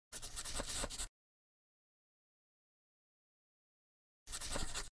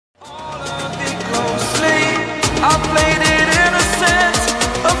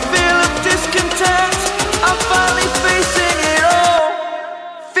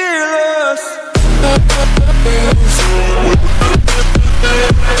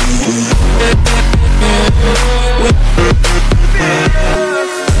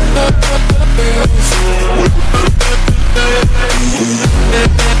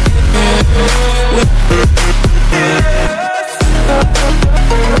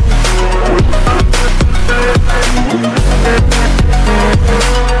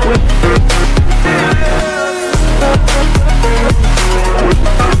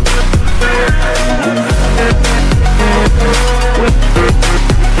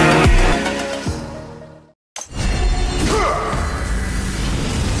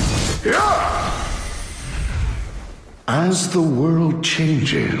As the world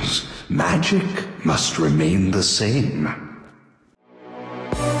changes, magic must remain the same.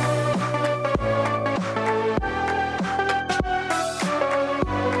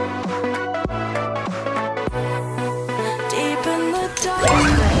 Deep in the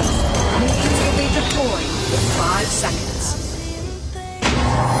darkness, minions will be deployed in 5 seconds.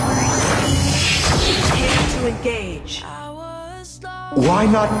 Prepare to engage. Why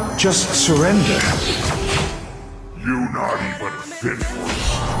not just surrender? You not even fit for a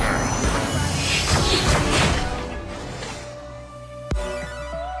snack.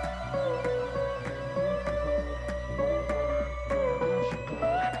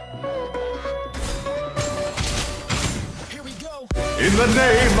 Here we go. In the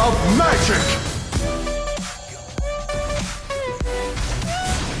name of magic!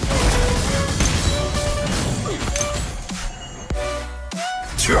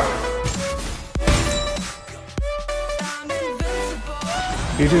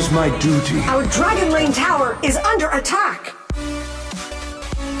 It is my duty. Our Dragon Lane tower is under attack.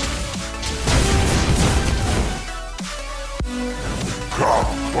 Come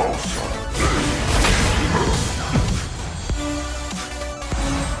closer.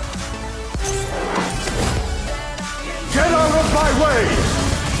 Get out of my way!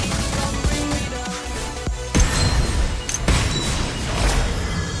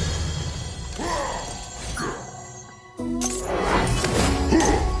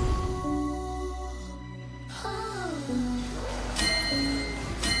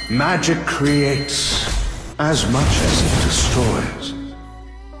 Magic creates as much as it destroys.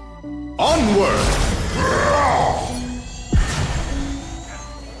 Onward!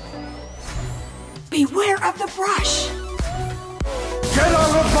 Beware of the brush. Get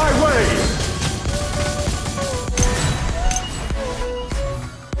out of my way!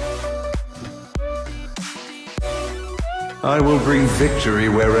 I will bring victory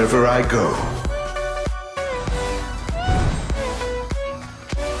wherever I go.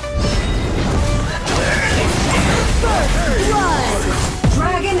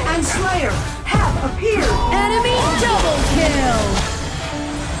 Dragon and Slayer have appeared. Enemy double kill!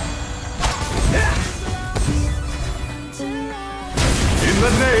 In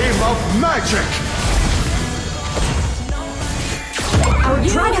the name of magic! Our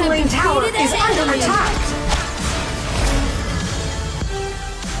Dragon Lane tower is under attack.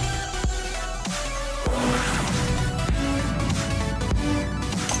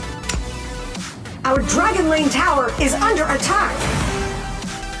 Our Dragon Lane tower is under attack.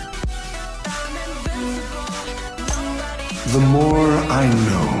 The more I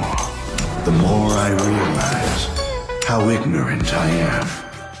know, the more I realize how ignorant I am.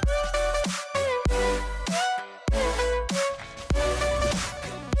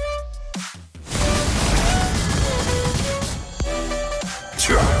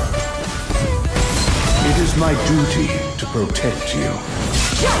 It is my duty to protect you.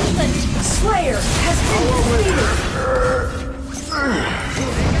 Judgment! Slayer has been defeated!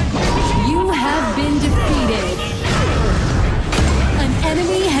 You have been defeated. An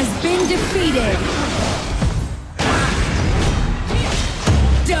enemy has been defeated.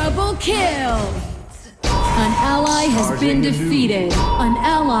 Double kill! An ally has been defeated. An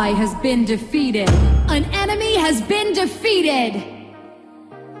ally has been defeated. An enemy has been defeated.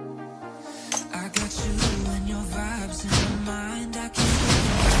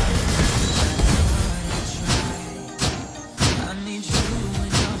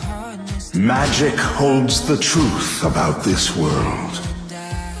 Magic holds the truth about this world.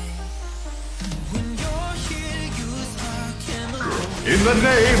 In the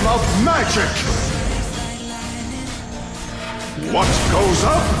name of magic! What goes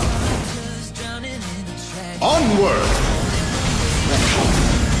up? Onward!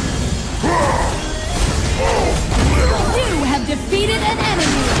 You have defeated an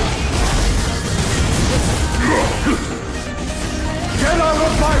enemy. Get out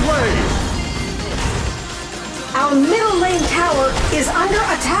of my way! Our middle lane tower is under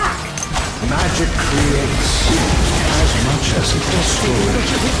attack. Magic creates as much as it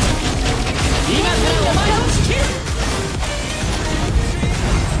destroys.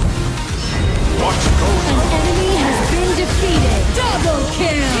 An enemy has been defeated. Double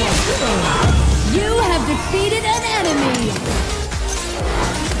kill. You have defeated an enemy.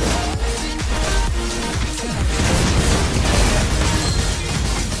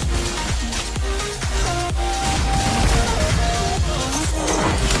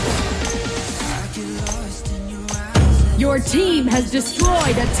 Your team has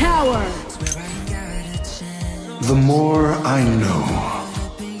destroyed a tower. The more I know,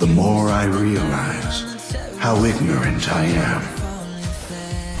 the more I realize how ignorant I am.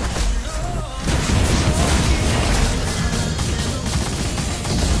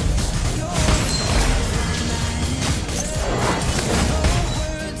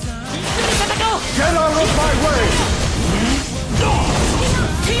 Get out of my way!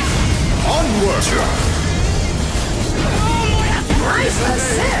 Onward! Nice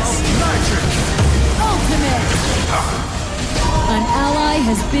assist! Magic! Ultimate! An ally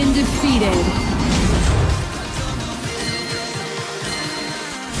has been defeated.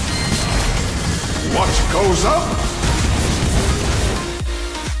 What goes up?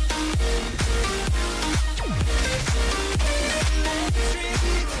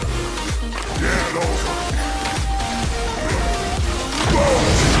 Get over!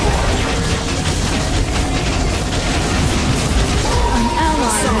 An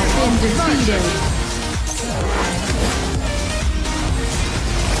ally has been defeated.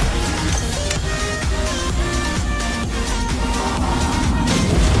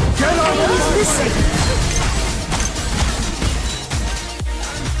 Get out of my Missing.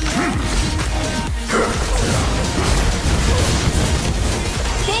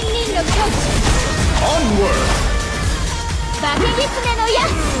 Onward!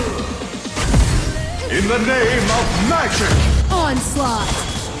 In the name of magic! Onslaught!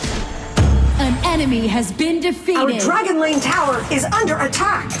 An enemy has been Our defeated. Dragon Lane tower is under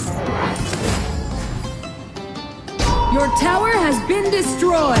attack. Your tower has been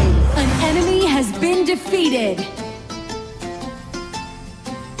destroyed. An enemy has been defeated.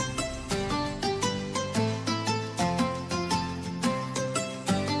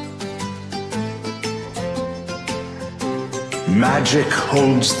 Magic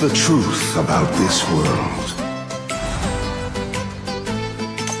holds the truth about this world.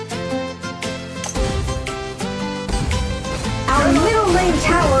 Our middle lane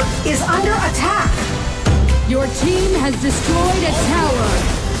tower is under attack. Your team has destroyed a tower.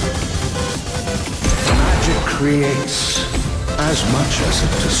 Magic creates as much as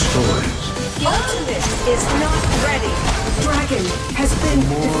it destroys. The ultimate is not ready. Dragon has been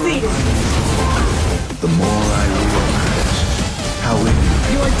defeated. The more I realize how ignorant.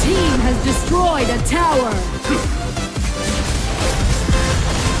 Your team has destroyed a tower.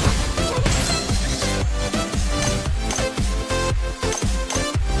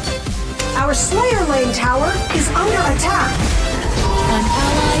 Our Slayer lane tower is under attack. An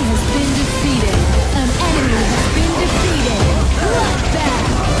ally has been defeated. An enemy has been defeated. Bloodbath.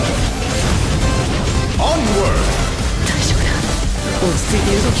 Onward!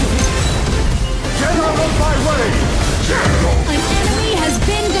 Get out of my way! An enemy has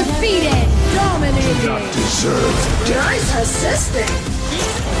been defeated. Dominated. Deserve death. Nice assisting.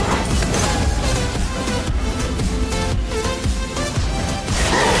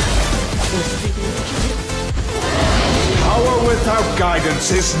 Power without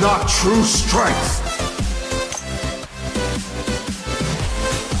guidance is not true strength.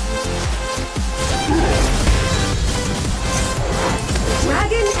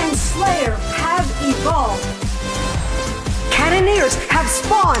 Dragon and Slayer have evolved. Cannoneers have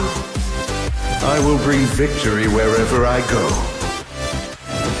spawned. I will bring victory wherever I go.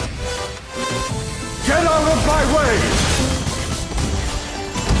 Get out of my way!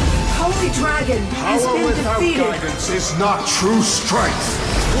 Holy Dragon has Power been without defeated. guidance is not true strength.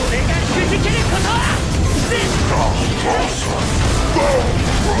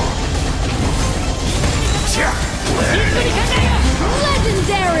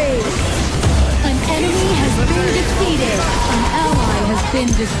 Legendary. An enemy has been defeated. An ally has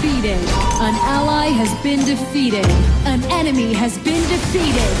been defeated. An ally has been defeated. An enemy has been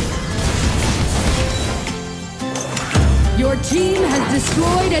defeated. Your team has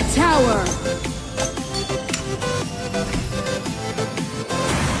destroyed a tower.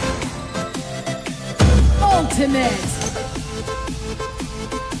 Ultimate.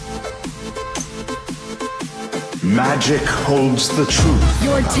 Magic holds the truth.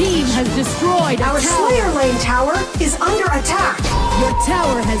 Your team has destroyed a Our tower. Slayer lane tower is under attack. Your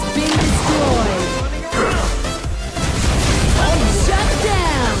tower has been destroyed. Shut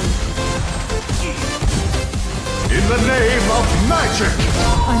down. In the name of magic!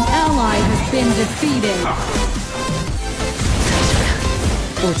 An ally ally has been defeated.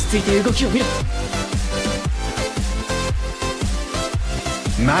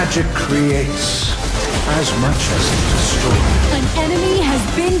 Magic creates as much as it destroys. An enemy has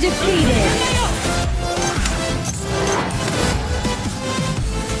been defeated.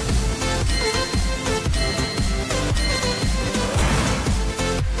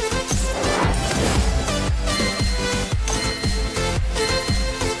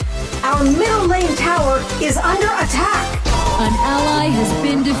 Our middle lane tower is under attack. An ally has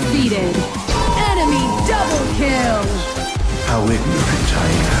been defeated. Enemy double kill. How ignorant I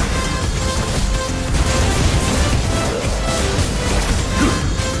am.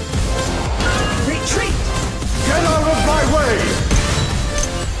 Retreat! Get out of my way!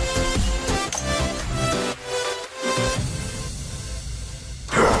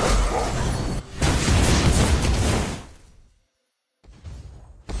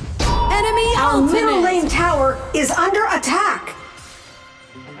 Enemy Our middle ultimate. lane tower is under attack.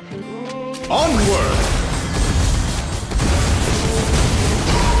 Onward!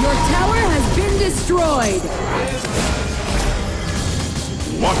 Your tower has been destroyed.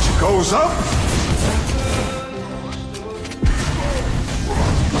 What goes up?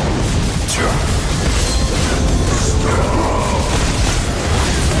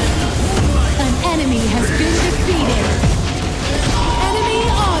 An enemy has been defeated. Enemy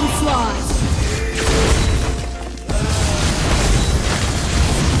onslaught.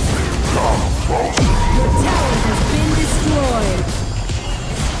 Your tower has been destroyed.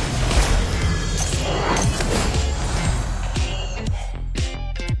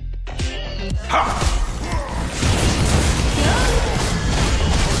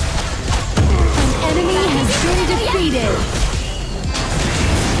 An enemy has been defeated.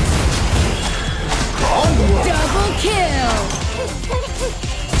 Onward! Double kill.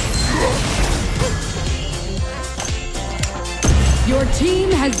 Your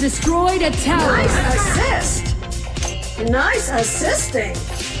team has destroyed a tower. Nice assist. Nice assisting.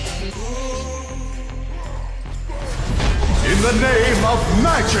 In the name of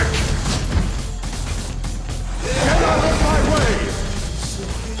magic! Get out of my way!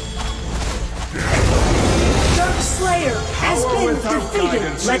 Dark Slayer has Power been without defeated.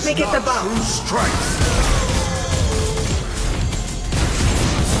 guidance Let is me get the not bump. true strength.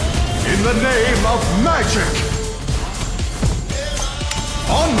 In the name of magic!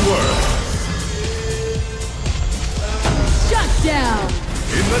 Onward! Shut down.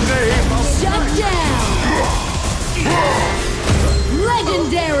 In the name of Shut down.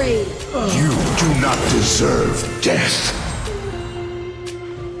 Legendary. You do not deserve death.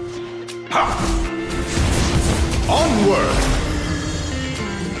 Ha! Onward!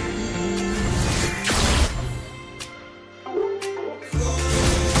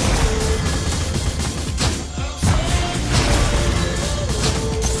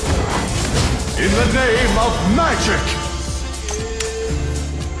 In the name of magic!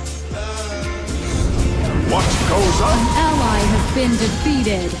 What goes up? Ally has been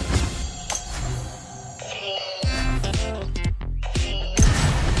defeated.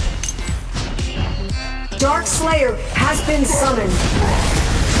 Dark Slayer has been summoned.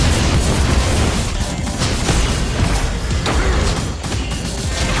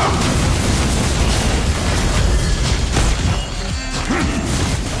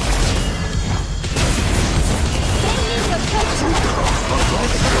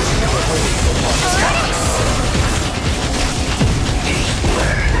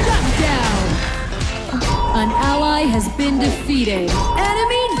 Shut down. An ally has been defeated.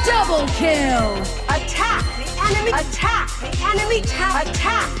 Enemy double kill. Attack the enemy! Attack the enemy tower!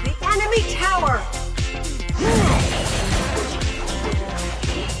 Attack the enemy tower!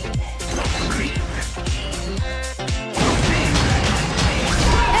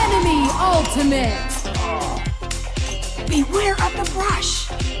 Enemy ultimate. Beware of the brush!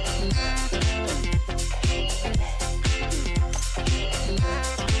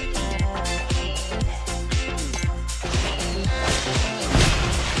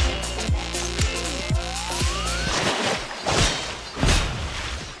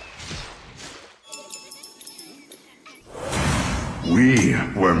 We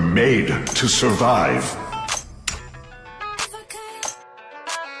were made to survive.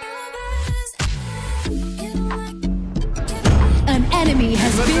 An enemy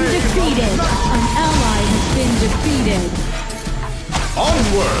has been defeated. An ally has been defeated.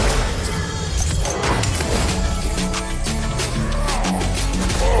 Onward!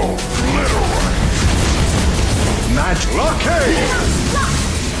 Magic blockade!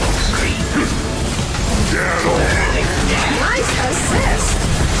 Nice assist!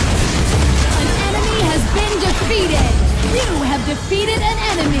 defeated! You have defeated an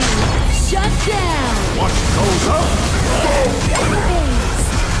enemy! Shut down! What goes up?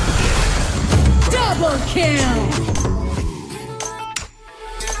 Double kill!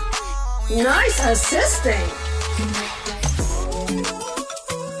 Nice assisting!